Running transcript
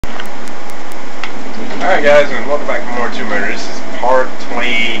Alright guys, and welcome back to more Tomb Raider. This is part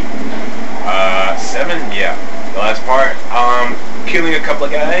 27, yeah, the last part. Killing a couple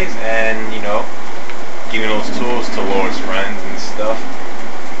of guys and, you know, giving those tools to Laura's friends and stuff.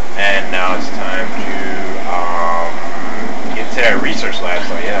 And now it's time to, get to that research lab,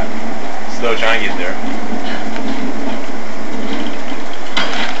 so yeah. Still trying to get there.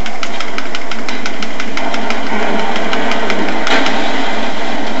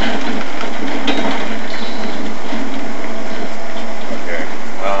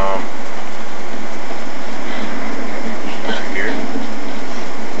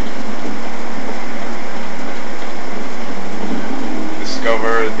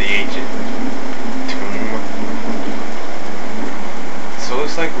 Discover the ancient tomb. So it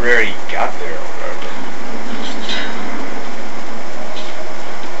looks like we already got there or whatever.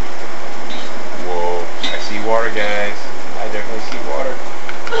 Whoa, I see water, guys. I definitely see water.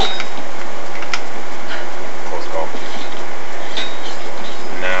 Close call.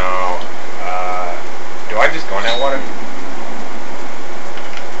 Now, do I just go in that water?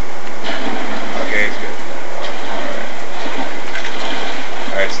 Okay, it's good.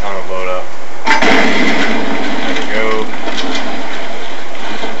 Alright, it's time to load up. There we go.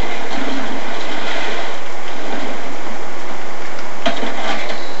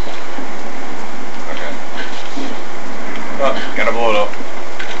 Okay. Oh, gotta blow it up.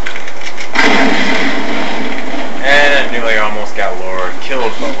 And I nearly almost got Laura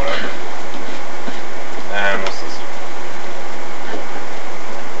killed, but whatever. And what's this?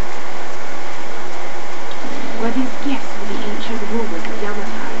 Were these gifts for the ancient rulers of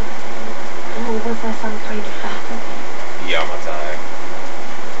Yamatai? Or was there some kind of battle? Yamatai.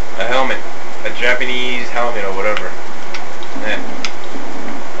 A helmet. A Japanese helmet or whatever. Yeah.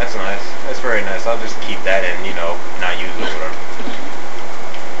 That's nice. That's very nice. I'll just keep that and, you know, not use it or whatever.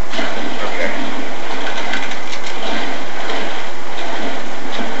 Okay.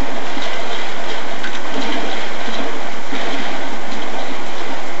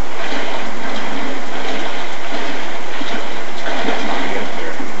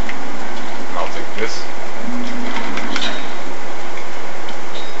 This.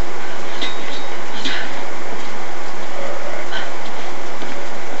 Alright.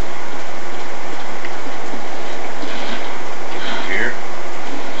 Here.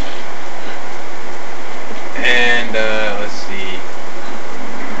 And let's see.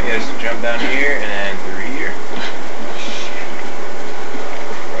 Yeah, just jump down here and then through here. Shit.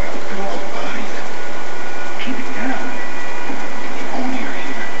 Crap. Keep it down. If only you're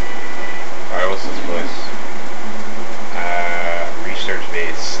here. Alright, what's this place? Research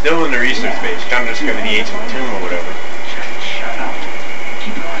base. Still in the research base. Trying to discover the ancient tomb or whatever. Shut up.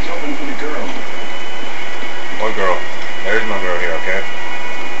 Keep your eyes open for the girl. What girl? There's no girl here, okay?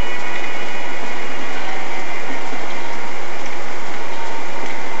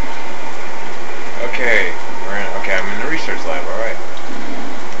 Okay. Okay, I'm in the research lab, alright.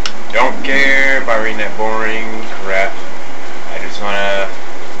 Don't care about reading that boring crap. I just wanna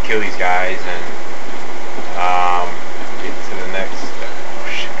kill these guys and get to the next step. Oh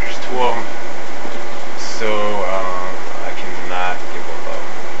shit, there's two of them. So I cannot get both of them.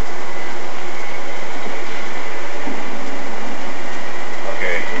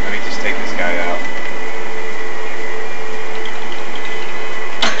 Okay, let me just take this guy out.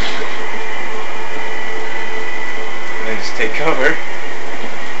 And then just take cover.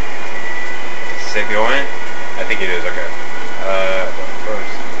 Is it going? I think it is, okay.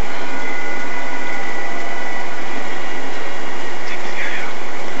 First. Take this guy out.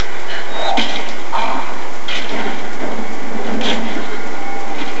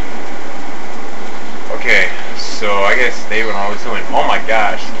 Okay, so I guess they were always doing. Oh my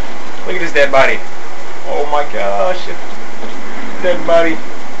gosh. Look at this dead body. Oh my gosh. Dead body.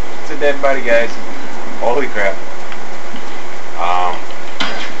 It's a dead body, guys. Holy crap.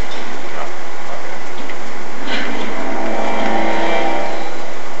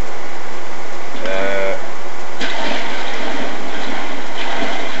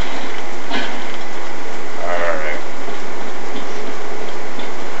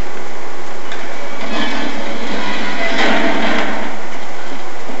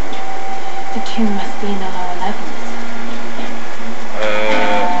 The tomb must be in the lower levels.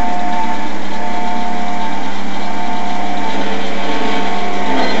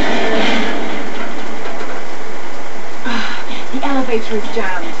 The elevator is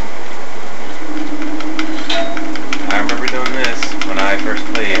jammed. I remember doing this when I first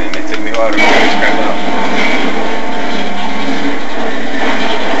played, and it took me a while to figure this crap out.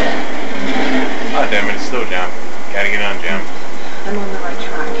 Oh damn it, it's still jammed. Gotta get on, Jim. I'm on the right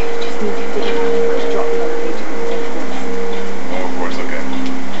track. Just need to figure out how to drop the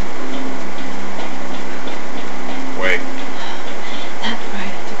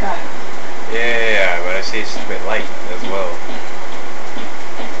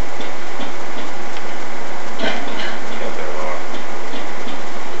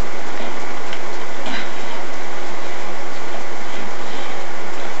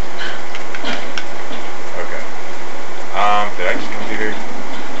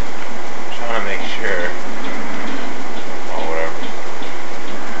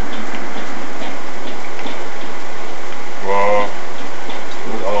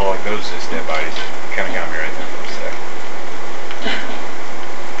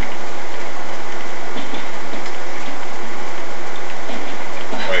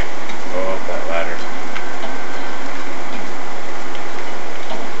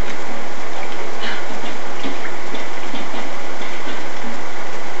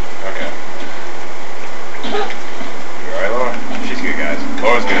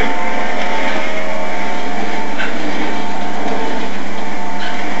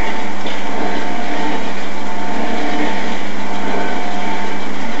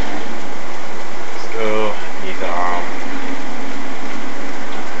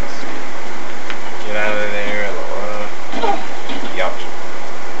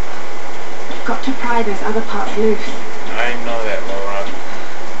loose. I know that, Laura.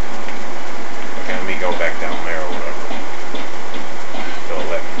 Okay, let me go back down there or whatever. They'll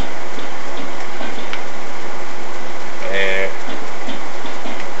let me.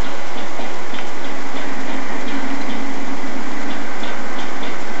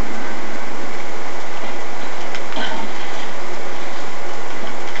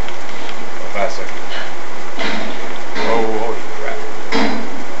 Faster. Oh, holy crap.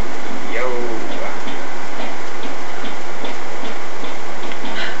 Yo.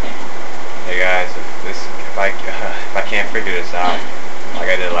 Hey guys, if I can't figure this out like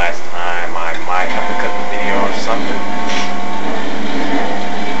I did last time, I might have to cut the video or something.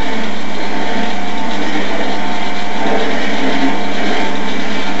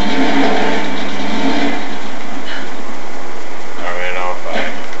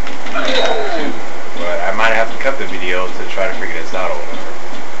 Cut the video to try to figure this out or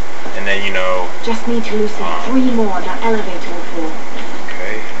whatever. And then, you know... Just need to loosen 3 more and that elevator will fall.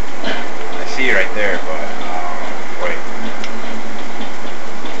 Okay. I see you right there, but... wait.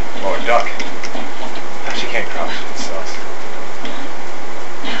 Oh, a duck. Oh, she can't crouch. It sucks.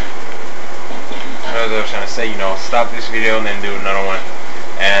 As I was trying to say, you know, stop this video and then do another one.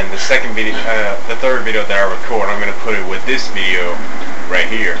 And the second video, the third video that I record, I'm going to put it with this video right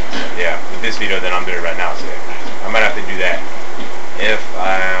here. So, yeah, with this video that I'm doing right now. So yeah, I might have to do that if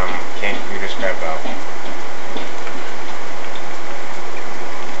I can't figure this crap out.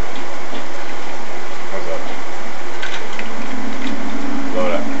 What's up?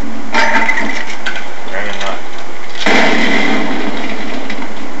 Load up. Ramming hot.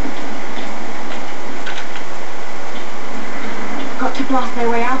 Got to blast their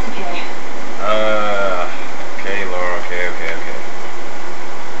way out of here. Okay, Laura. Okay.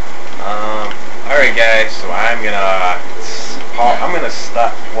 Alright guys, so I'm gonna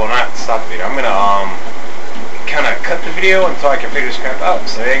stop, well not stop the video, I'm gonna kinda cut the video until I can figure this crap out.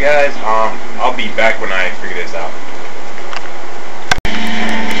 So yeah guys, I'll be back when I figure this out.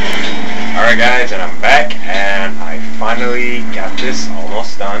 Alright guys, and I'm back and I finally got this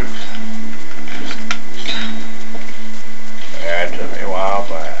almost done. Yeah, it took me a while,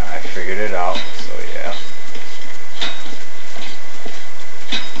 but I figured it out, so yeah.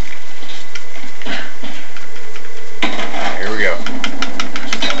 Here we go.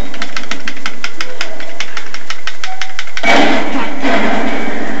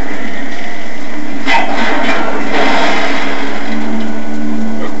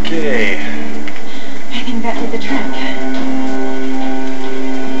 Okay. I think that did the trick.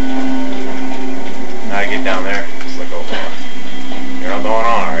 Now to get down there, just let go. You're not going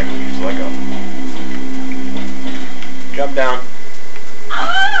on, alright? Just let go. Jump down.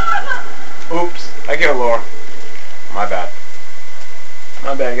 Oops, I killed Laura. My bad.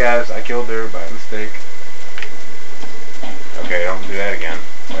 My bad guys, I killed her by mistake. Okay, don't do that again.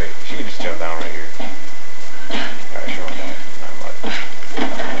 Wait, she can just jump down right here. Alright, she won't die. Not much.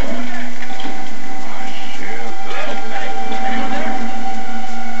 Oh, shoot.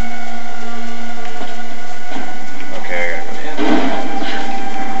 Okay, I gotta go in.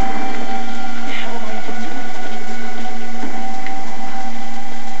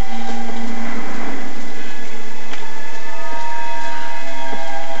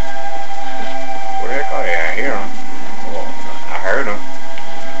 Oh yeah, I hear him. Well, I heard him.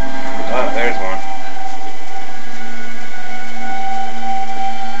 Oh, there's one.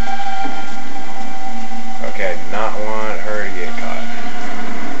 Okay, I do not want her to get caught.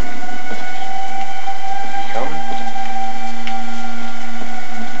 You coming?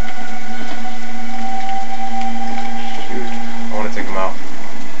 Shoot. I want to take him out.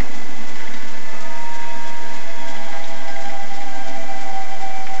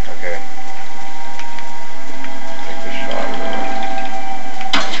 Okay.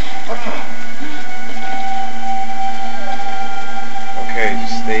 Okay,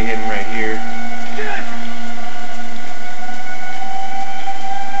 just stay hidden right here.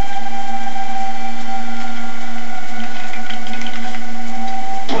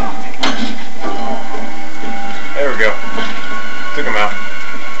 There we go. Took him out.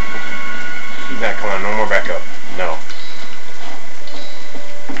 He's not coming no more back up. No.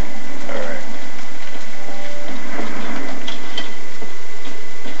 Alright.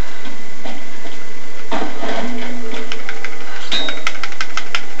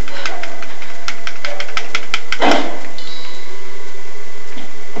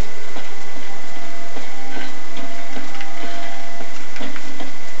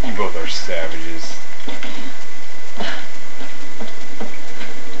 You both are savages.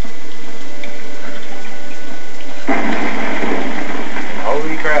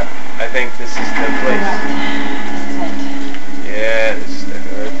 Holy crap, I think this is the place.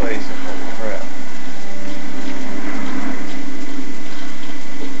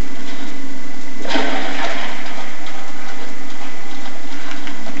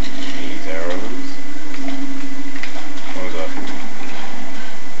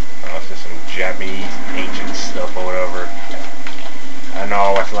 Japanese ancient stuff or whatever. I know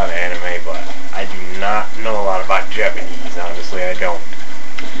I watch a lot of anime, but I do not know a lot about Japanese, honestly, I don't.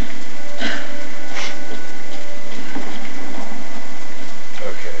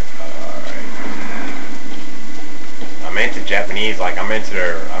 Okay, alright. I'm into Japanese, like I'm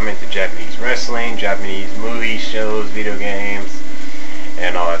into Japanese wrestling, Japanese movies, shows, video games,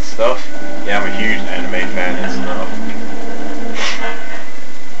 and all that stuff. Yeah, I'm a huge anime fan and stuff.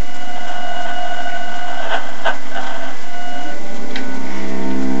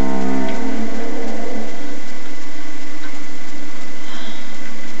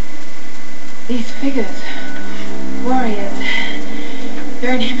 These figures, warriors,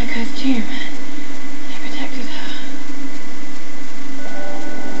 they're in Himiko's tomb. They protected her.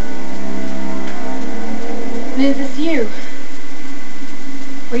 And is this you?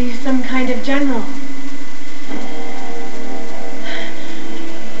 Were you some kind of general?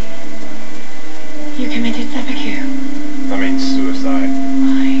 You committed seppuku. I mean suicide.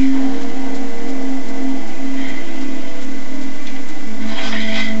 Why?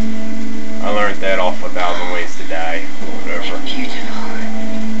 I learned that off 1,000 Ways to Die, or whatever. Beautiful.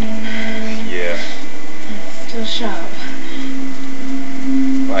 Yeah. Still sharp.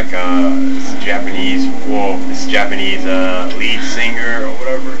 Like, this Japanese lead singer or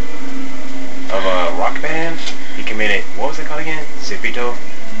whatever of a rock band. He committed, what was it called again? Seppuku?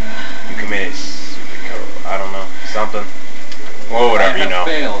 You committed, I don't know, something. Well, whatever, you know. I have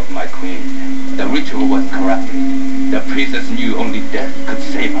failed, my queen. The ritual was corrupted. The priestess knew only death could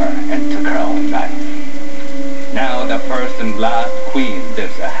save her and took her own life. Now the first and last queen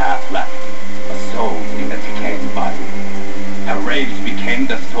lives a half-life, a soul in a decayed body. Her rage became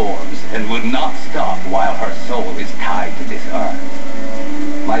the storms and would not stop while her soul is tied to this earth.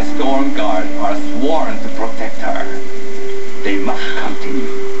 My storm guards are sworn to protect her. They must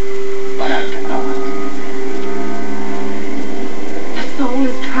continue, but I cannot. The soul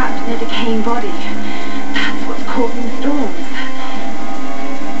is trapped in a decaying body. That's what's causing storms.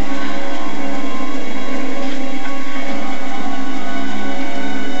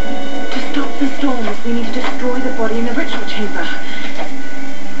 To stop the storms, we need to destroy the body in the ritual chamber.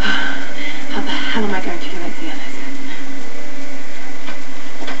 How the hell am I going to do like the others?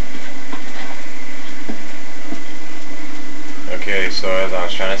 Okay, so as I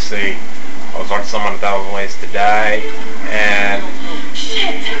was trying to say, I was watching someone 1,000 Ways to Die, and...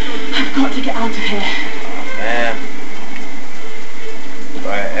 Shit! I've got to get out of here. Oh, man.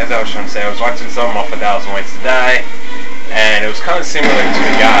 But as I was trying to say, I was watching something off 1,000 Ways to Die, and it was kind of similar to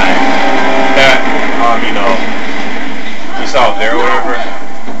the guy that, you know, you saw up there or whatever,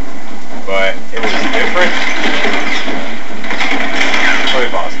 but it was different. Let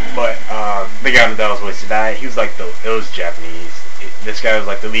me pause. But, the guy in 1,000 Ways to Die, he was like it was Japanese. This guy was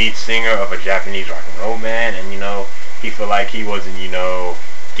like the lead singer of a Japanese rock and roll band, and, you know, he felt like he wasn't, you know,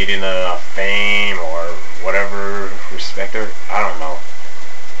 getting fame or whatever, respect, or, I don't know.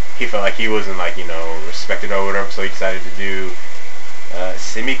 He felt like he wasn't, like, you know, respected or whatever, so he decided to do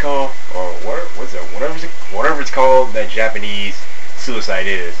Simiko, or what's it, whatever it's called, that Japanese suicide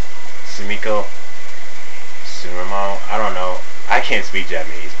is. Simiko? Sumimo? I don't know. I can't speak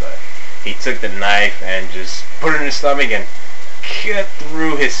Japanese, but he took the knife and just put it in his stomach and cut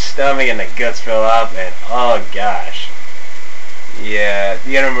through his stomach, and the guts fell out, and oh gosh. Yeah,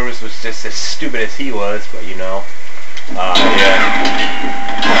 the other members was just as stupid as he was, but you know, yeah.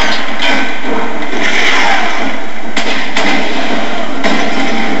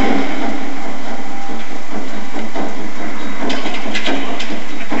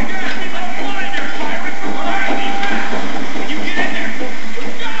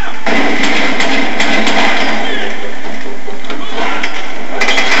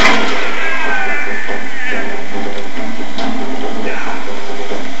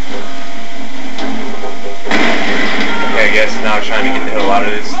 Now trying to get the hell out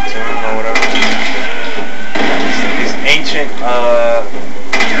of this tomb or whatever. These ancient,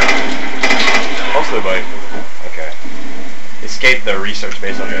 mostly buddy. Okay. Escape the research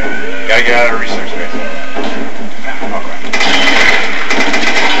base, okay. Gotta get out of the research base. Oh crap.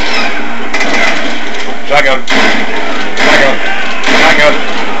 Shotgun. Shotgun. Shotgun.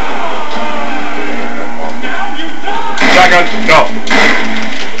 Shotgun. Go.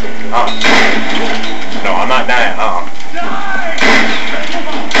 No, I'm not dying.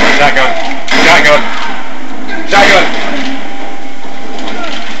 Shotgun! Shotgun! Shotgun!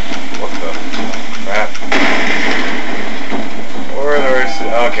 What the crap? Where are the rest?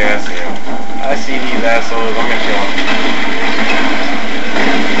 Okay, I see him. I see these assholes. I'm gonna kill them.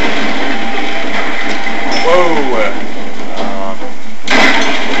 Whoa!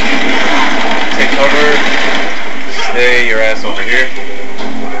 here.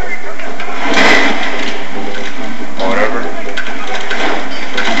 Or whatever.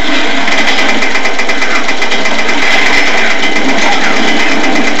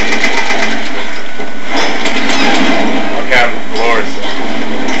 Okay, Laura's.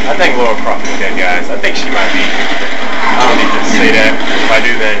 I think Laura Croft is dead, guys. I think she might be. I don't need to say that. If I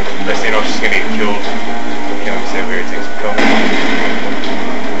do, then let's say, you know, she's gonna get killed. Okay, let me see over here. Take some cover.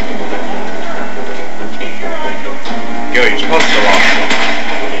 Yo, you're supposed to walk.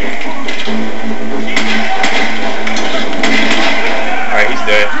 Alright, he's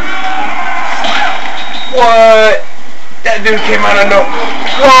dead. What? That dude came out of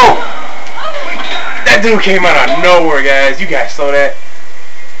Whoa! That dude came out of nowhere, guys. You guys saw that?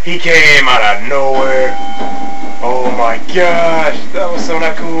 He came out of nowhere. Oh my gosh. That was so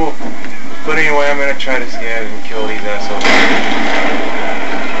not cool. But anyway, I'm gonna try to scare and kill these assholes.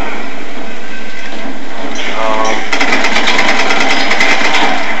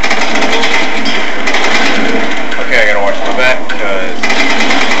 Okay, I gotta watch my back because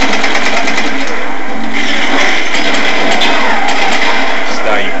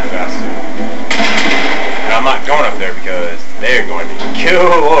stop, you bastard. And I'm not going up there because they're going to kill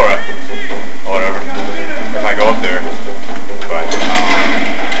Laura or whatever if I go up there. But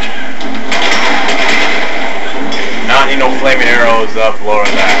not need no flaming arrows up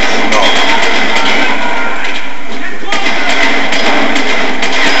Laura's ass. No.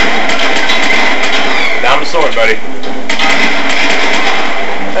 Down the sword, buddy.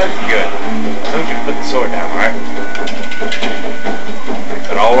 That's good. As long as you put the sword down, alright? Is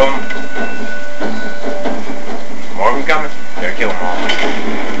that all of them? More of them coming? Gotta kill them all.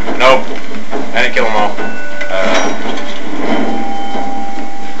 Nope. I didn't kill them all.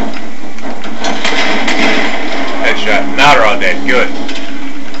 Headshot. Now they're all dead. Good.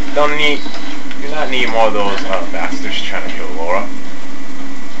 Don't need... Do not need more of those bastards trying to kill Laura.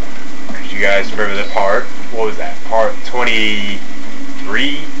 You guys remember the part, what was that, part 23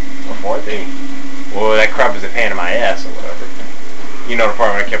 or 4, I think? Well, that crap was a pain in my ass or whatever. You know the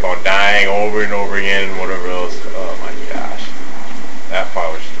part where I kept on dying over and over again and whatever else. Oh my gosh. That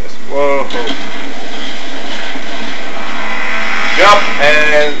part was just, whoa. Jump,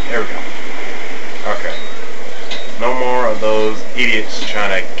 and there we go. Okay. No more of those idiots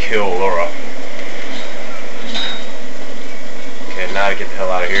trying to kill Laura. Okay, now to get the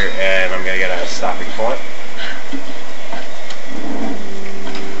hell out of here, and I'm gonna get at a stopping point.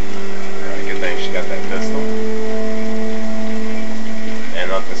 Alright, good thing she got that pistol. And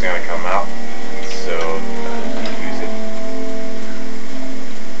nothing's gonna come out, so use it.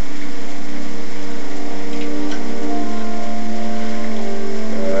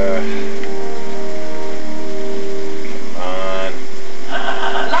 Come on.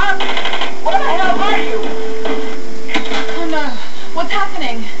 Lara, where the hell are you? Oh no. What's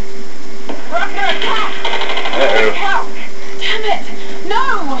happening? We're under attack! Help! Damn it!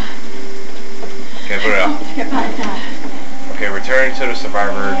 No! Okay, put it out. To get back there. Okay, return to the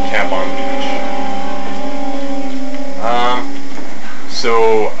survivor camp on the beach.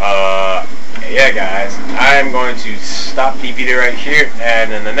 Yeah guys, I'm going to stop the video right here,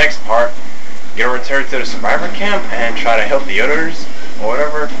 and in the next part, gonna return to the survivor camp and try to help the others, or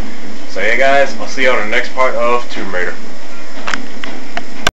whatever. So yeah guys, I'll see you on the next part of Tomb Raider.